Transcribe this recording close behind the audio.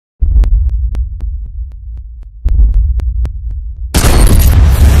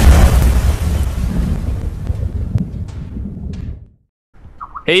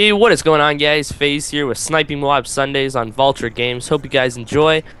Hey, what is going on, guys? FaZe here with Sniping MOAB Sundays on Vulture Games. Hope you guys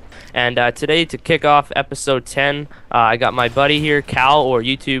enjoy. And today, to kick off episode 10, I got my buddy here, Cal, or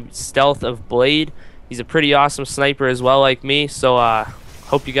YouTube Stealth of Blade. He's a pretty awesome sniper as well, like me. So,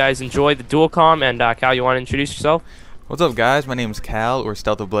 hope you guys enjoy the dual comm. And Cal, you want to introduce yourself? What's up, guys? My name is Cal, or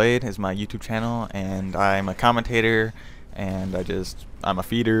Stealth of Blade is my YouTube channel, and I'm a commentator, and I'm a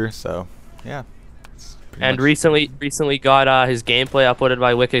feeder. So, yeah. And recently got his gameplay uploaded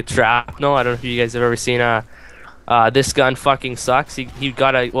by Wicked Shrapnel. I don't know if you guys have ever seen this gun fucking sucks. He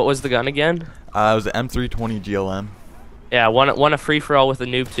got a, what was the gun again? It was the M320 GLM. Yeah, won a free for all with a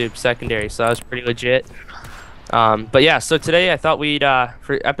noob tube secondary, so that was pretty legit. But yeah, so today I thought we'd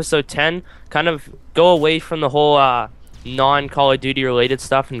for episode 10 kind of go away from the whole non Call of Duty related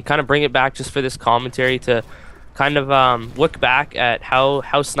stuff and kind of bring it back just for this commentary to kind of look back at how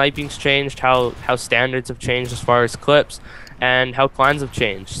sniping's changed, how standards have changed as far as clips, and how clans have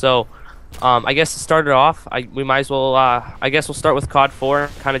changed. So I guess to start it off, we might as well I guess we'll start with COD 4,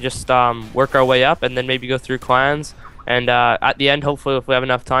 kind of just work our way up, and then maybe go through clans, and at the end, hopefully, if we have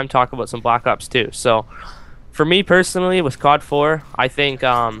enough time, talk about some Black Ops 2. So for me personally, with COD 4, I think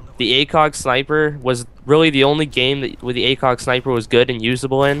the ACOG sniper was really the only game where the ACOG sniper was good and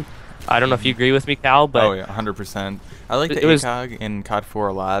usable in. I don't know if you agree with me, Cal, but oh yeah, 100%. I like the ACOG in COD 4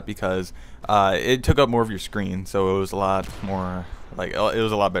 a lot because it took up more of your screen, so it was a lot more like it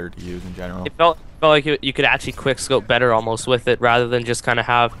was a lot better to use in general. It felt like you could actually quick scope better almost with it, rather than just kind of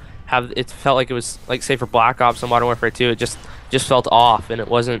have it felt like it was like, say, for Black Ops and Modern Warfare 2, it just felt off, and it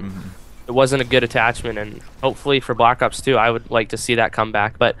wasn't it wasn't a good attachment. And hopefully for Black Ops 2, I would like to see that come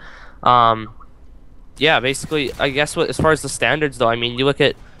back. But yeah, basically, I guess as far as the standards though, I mean, you look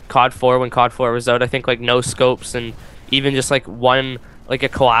at COD 4 when COD 4 was out, I think like no scopes and even just like a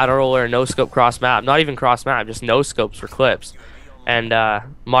collateral or a no scope cross map, not even cross map, just no scopes for clips. And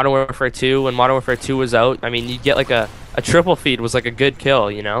Modern Warfare 2, when Modern Warfare 2 was out, I mean, you'd get like a triple feed was like a good kill,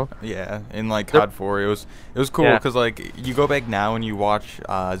 you know? Yeah, in like COD 4, it was cool because like you go back now and you watch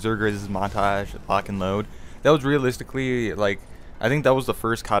Zergriz's montage, Lock and Load. That was realistically like, I think that was the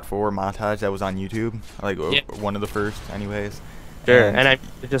first COD 4 montage that was on YouTube, like one of the first, anyways. Sure, and I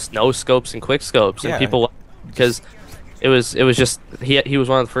just no scopes and quick scopes, and people, because it was just he was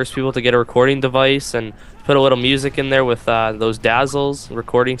one of the first people to get a recording device and put a little music in there with those dazzles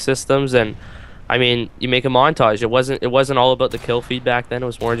recording systems. And I mean, you make a montage. It wasn't all about the kill feed back then. It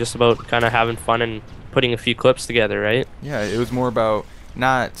was more just about kind of having fun and putting a few clips together, right? Yeah, it was more about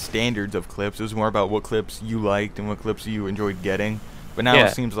not standards of clips. It was more about what clips you liked and what clips you enjoyed getting. But now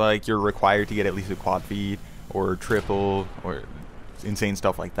it seems like you're required to get at least a quad feed or triple or insane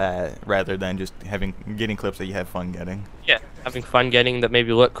stuff like that, rather than just getting clips that you have fun getting. Yeah, having fun getting that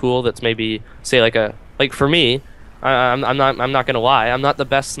maybe look cool. That's maybe, say, like for me, I'm not gonna lie, I'm not the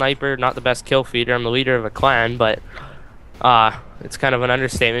best sniper, not the best kill feeder. I'm the leader of a clan, but it's kind of an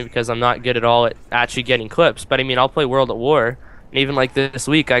understatement because I'm not good at all at actually getting clips. But I mean, I'll play World at War, and even like this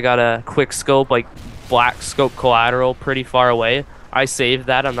week, I got a quick scope, like black scope collateral, pretty far away. I saved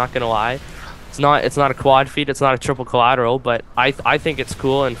that. I'm not gonna lie. It's not a quad feed, it's not a triple collateral, but I think it's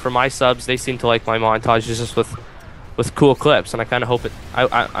cool, and for my subs, they seem to like my montages just with cool clips, and I kind of hope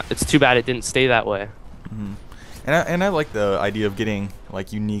it's too bad it didn't stay that way. And I like the idea of getting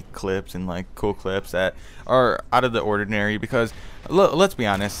like unique clips and like cool clips that are out of the ordinary, because let's be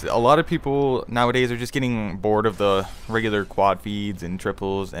honest, a lot of people nowadays are just getting bored of the regular quad feeds and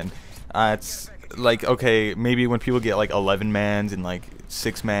triples, and it's like, okay, maybe when people get like 11-mans and like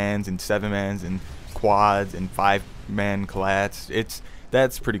 6-mans and 7-mans and quads and 5-man collats,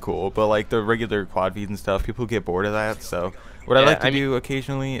 that's pretty cool. But like the regular quad feeds and stuff, people get bored of that. So what I like to do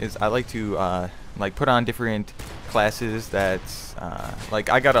occasionally is I like to like put on different classes that's like,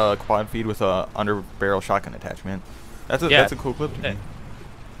 I got a quad feed with a under barrel shotgun attachment. That's a cool clip to me.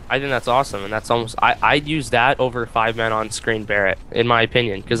 I think that's awesome, and that's almost I'd use that over 5-man on screen Barrett, in my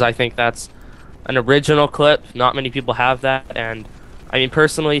opinion, because I think that's an original clip. Not many people have that. And I mean,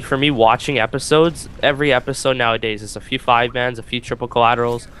 personally, for me, watching episodes, every episode nowadays is a few 5-mans, a few triple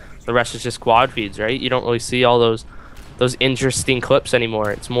collaterals. The rest is just quad feeds, right? You don't really see all those interesting clips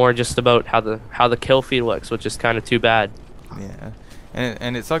anymore. It's more just about how the kill feed looks, which is kind of too bad. Yeah,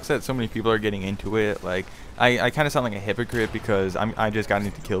 and it sucks that so many people are getting into it. Like, I kind of sound like a hypocrite because I just got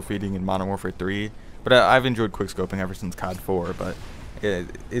into kill feeding in Modern Warfare 3, but I've enjoyed quick scoping ever since COD 4. But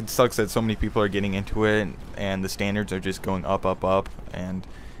it sucks that so many people are getting into it, and the standards are just going up, and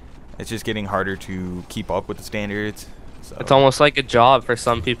it's just getting harder to keep up with the standards. So it's almost like a job for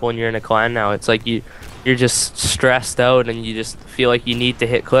some people when you're in a clan now. It's like you're just stressed out, and you just feel like you need to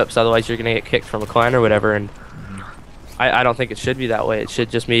hit clips, otherwise you're gonna get kicked from a clan or whatever. And I don't think it should be that way. It should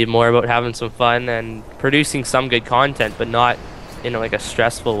just be more about having some fun and producing some good content, but not in like a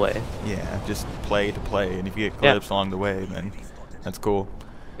stressful way. Yeah, just play to play, and if you get Yeah. clips along the way, then that's cool.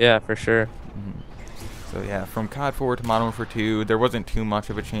 Yeah, for sure. So yeah, from COD 4 to Modern Warfare 2, there wasn't too much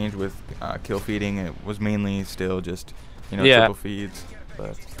of a change with kill feeding. It was mainly still just, you know, Yeah. triple feeds.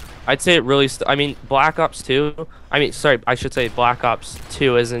 But I'd say it really. I mean, Black Ops 2. I mean, sorry, I should say Black Ops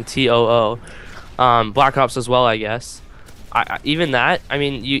 2 as in TOO. Black Ops as well, I guess. Even that. I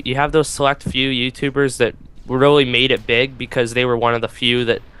mean, you have those select few YouTubers that really made it big because they were one of the few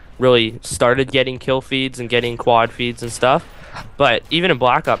that really started getting kill feeds and getting quad feeds and stuff. But even in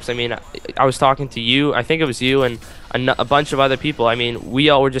Black Ops, I mean, I was talking to you. I think it was you and a bunch of other people. I mean, we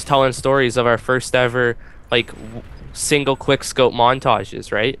all were just telling stories of our first ever like single quick scope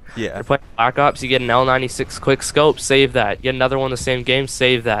montages, right? yeah, You're playing Black Ops, you get an L96 quick scope, save that. You get another one in the same game,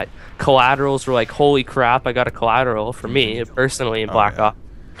 save that. Collaterals were like, holy crap, I got a collateral for me personally in Black yeah. Ops.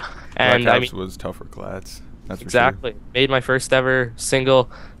 And Black I Ops mean, was tougher clads. That's exactly. Made my first ever single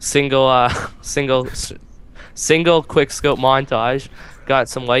quick scope montage. Got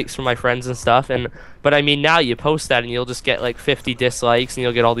some likes from my friends and stuff, but I mean now you post that and you'll just get like 50 dislikes and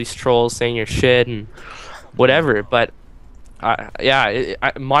you'll get all these trolls saying your shit and whatever. But yeah,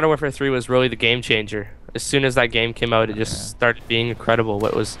 Modern Warfare 3 was really the game changer. As soon as that game came out, it just started being incredible.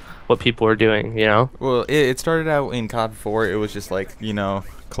 What people were doing, you know? Well, it started out in COD 4. It was just like, you know,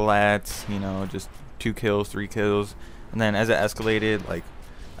 collats, you know, just 2 kills, 3 kills, and then as it escalated, like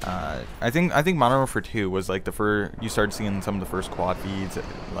I think Modern Warfare 2 was like the first you started seeing some of the first quad feeds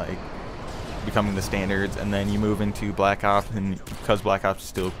like becoming the standards, and then you move into Black Ops, and because Black Ops is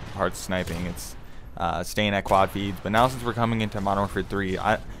still hard sniping, it's staying at quad feeds. But now since we're coming into Modern Warfare 3,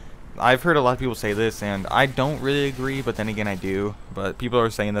 I've heard a lot of people say this, and I don't really agree, but then again I do. But people are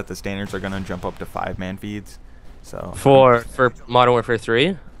saying that the standards are gonna jump up to 5-man feeds. So For Modern Warfare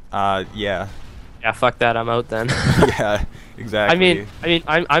 3? yeah. Yeah, fuck that. I'm out then. Yeah, exactly. I mean,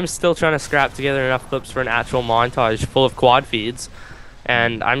 I'm still trying to scrap together enough clips for an actual montage full of quad feeds,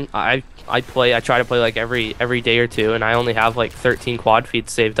 and I try to play like every day or two, and I only have like 13 quad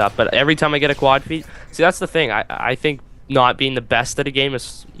feeds saved up. But every time I get a quad feed, see, that's the thing. I think not being the best at a game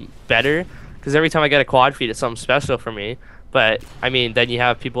is better, because every time I get a quad feed, it's something special for me. But I mean, then you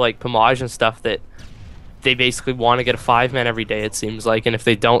have people like MLGiPhaZze and stuff that they basically want to get a 5-man every day, it seems like, and if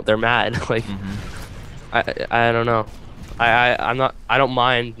they don't, they're mad. Like, I don't know. I don't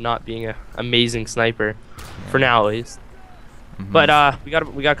mind not being an amazing sniper, for now at least. But we got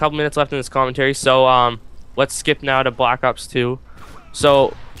a couple minutes left in this commentary, so let's skip now to Black Ops 2.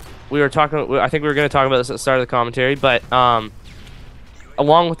 So we were talking. I think we were going to talk about this at the start of the commentary, but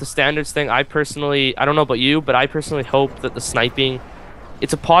along with the standards thing, I don't know about you, but I personally hope that the sniping,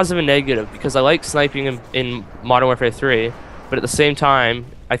 it's a positive and negative, because I like sniping in Modern Warfare 3, but at the same time,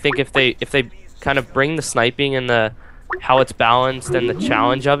 I think if they kind of bring the sniping and the how it's balanced and the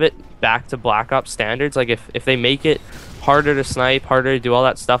challenge of it back to Black Ops standards, like if they make it harder to snipe, harder to do all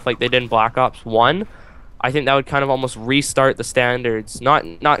that stuff like they did in Black Ops 1, I think that would kind of almost restart the standards, not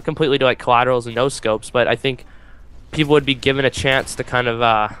completely to like collaterals and no scopes, but I think people would be given a chance to kind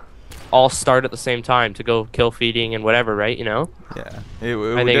of all start at the same time to go kill feeding and whatever, right? You know? Yeah, it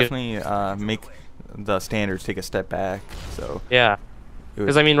would definitely make the standards take a step back. So yeah,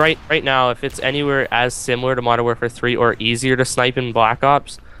 because I mean, right now, if it's anywhere as similar to Modern Warfare 3 or easier to snipe in Black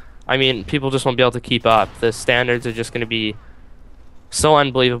Ops, I mean, people just won't be able to keep up. The standards are just going to be so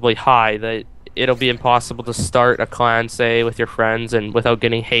unbelievably high that it'll be impossible to start a clan, say, with your friends and without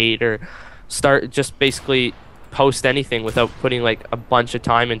getting hate, or start just basically post anything without putting like a bunch of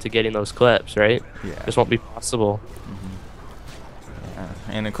time into getting those clips, right? Yeah, just won't be possible.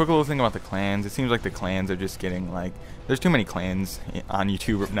 And a quick little thing about the clans, it seems like the clans are just getting like, there's too many clans on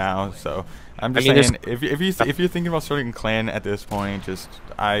YouTube now. So I'm just saying, if you're thinking about starting a clan at this point,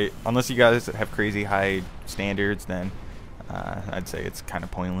 unless you guys have crazy high standards, then I'd say it's kind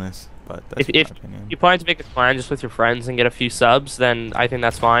of pointless. But that's my opinion. If you plan to make a clan just with your friends and get a few subs, then I think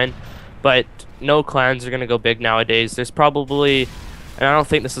that's fine. But no clans are going to go big nowadays. There's probably, and I don't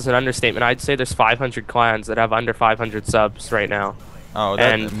think this is an understatement, I'd say there's 500 clans that have under 500 subs right now. Oh,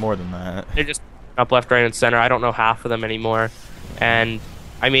 that's more than that. They're just up left, right, and center. I don't know half of them anymore. And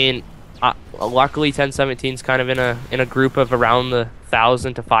I mean, luckily 1017's kind of in a group of around the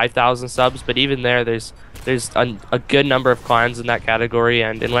 1,000 to 5,000 subs. But even there's a good number of clans in that category.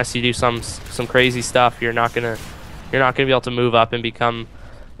 And unless you do some crazy stuff, you're not gonna be able to move up and become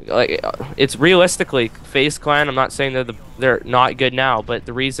like, it's realistically FaZe clan. I'm not saying they're not good now, but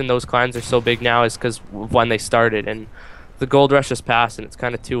the reason those clans are so big now is because when they started, and the gold rush has passed, and it's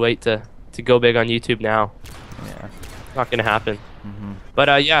kind of too late to go big on YouTube now. Yeah. Not gonna happen. Mm-hmm.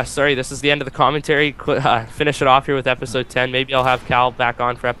 But yeah, sorry, this is the end of the commentary. Finish it off here with episode 10. Maybe I'll have Cal back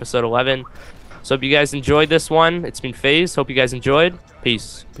on for episode 11. So hope you guys enjoyed this one. It's been FaZe. Hope you guys enjoyed.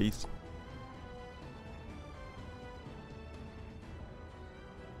 Peace. Peace.